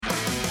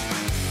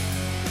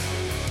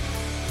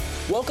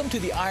Welcome to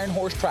the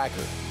Ironhorse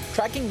Tracker,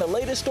 tracking the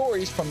latest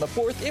stories from the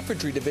 4th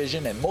Infantry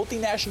Division and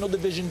Multinational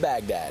Division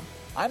Baghdad.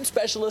 I'm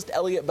Specialist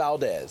Elliot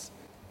Valdez.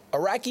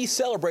 Iraqis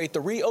celebrate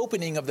the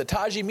reopening of the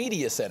Taji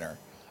Media Center.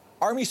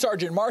 Army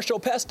Sergeant Marshal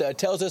Pesta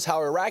tells us how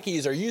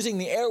Iraqis are using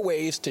the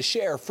airwaves to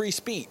share free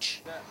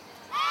speech.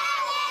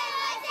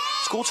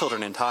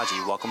 Schoolchildren in Taji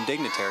welcome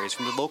dignitaries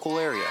from the local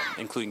area,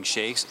 including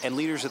sheikhs and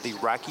leaders of the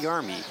Iraqi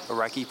Army,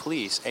 Iraqi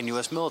police, and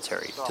U.S.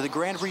 military, to the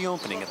grand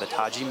reopening of the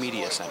Taji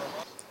Media Center.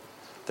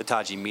 The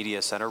Taji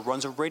Media Center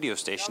runs a radio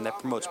station that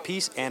promotes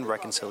peace and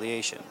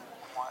reconciliation.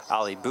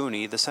 Ali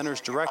Booni, the center's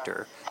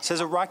director,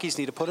 says Iraqis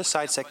need to put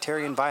aside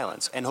sectarian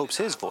violence and hopes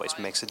his voice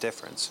makes a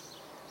difference.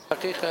 Now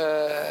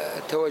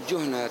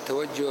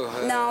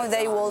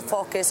they will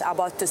focus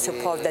about to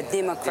support the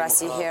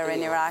democracy here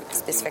in Iraq,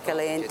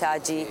 specifically in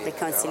Taji,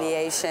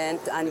 reconciliation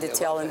and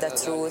telling the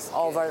truth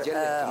over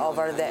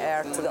the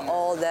air to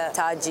all the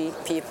Taji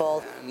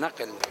people.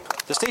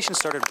 The station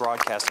started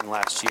broadcasting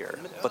last year,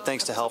 but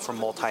thanks to help from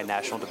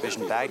Multinational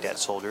Division Baghdad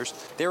Soldiers,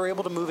 they were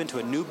able to move into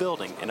a new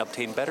building and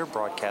obtain better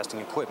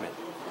broadcasting equipment.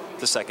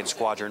 The 2nd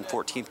Squadron,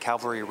 14th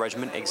Cavalry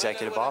Regiment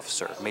Executive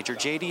Officer, Major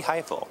J.D.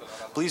 Heifel,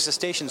 believes the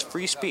station's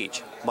free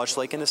speech, much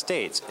like in the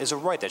States, is a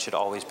right that should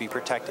always be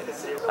protected.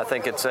 I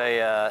think it's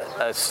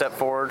a step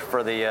forward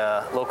for the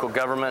local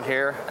government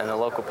here and the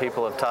local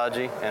people of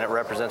Taji, and it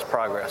represents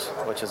progress,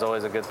 which is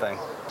always a good thing.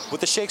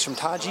 With the sheikhs from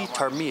Taji,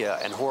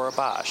 Tarmiyah, and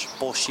Horabash,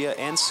 both Shia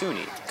and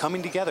Sunni,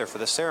 coming together for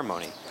the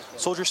ceremony,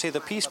 soldiers say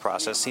the peace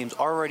process seems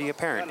already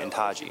apparent in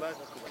Taji.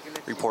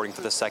 Reporting for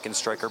the 2nd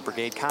Striker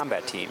Brigade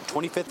Combat Team,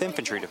 25th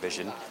Infantry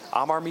Division,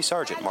 I'm Army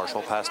Sergeant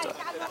Marshal Pesta,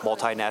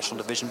 Multinational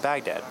Division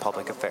Baghdad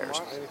Public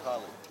Affairs.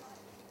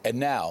 And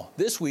now,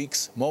 this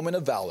week's Moment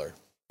of Valor.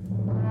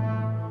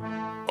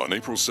 On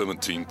April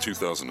 17,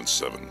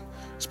 2007,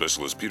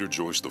 Specialist Peter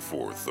Joyce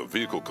IV, a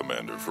vehicle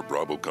commander for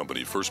Bravo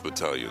Company 1st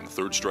Battalion,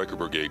 3rd Striker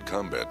Brigade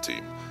Combat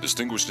Team,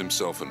 distinguished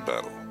himself in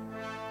battle.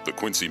 The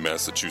Quincy,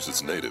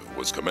 Massachusetts native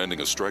was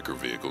commanding a Stryker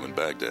vehicle in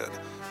Baghdad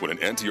when an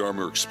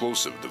anti-armor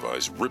explosive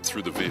device ripped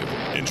through the vehicle,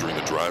 injuring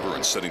the driver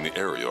and setting the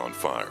area on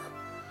fire.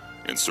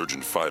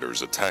 Insurgent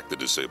fighters attacked the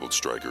disabled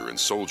Stryker and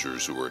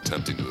soldiers who were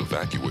attempting to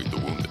evacuate the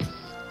wounded.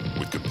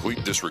 With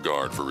complete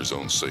disregard for his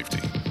own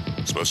safety,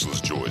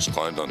 Specialist Joyce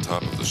climbed on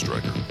top of the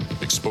Stryker,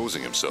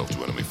 exposing himself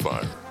to enemy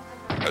fire.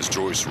 As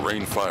Joyce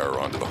rained fire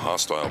onto the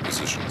hostile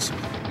positions,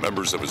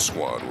 members of his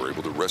squad were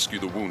able to rescue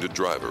the wounded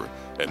driver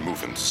and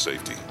move him to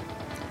safety.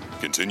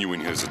 Continuing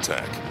his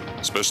attack,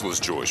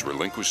 Specialist Joyce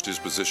relinquished his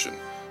position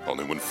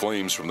only when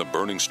flames from the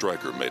burning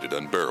Stryker made it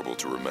unbearable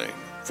to remain.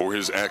 For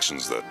his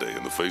actions that day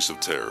in the face of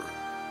terror,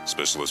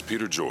 Specialist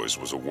Peter Joyce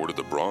was awarded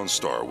the Bronze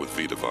Star with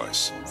V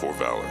device for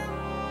valor.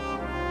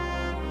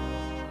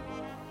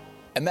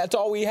 And that's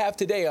all we have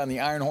today on the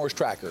Ironhorse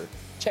Tracker.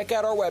 Check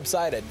out our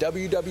website at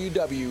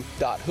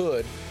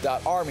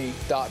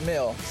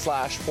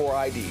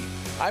www.hood.army.mil/4ID.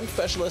 I'm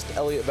Specialist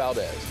Elliot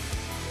Valdez.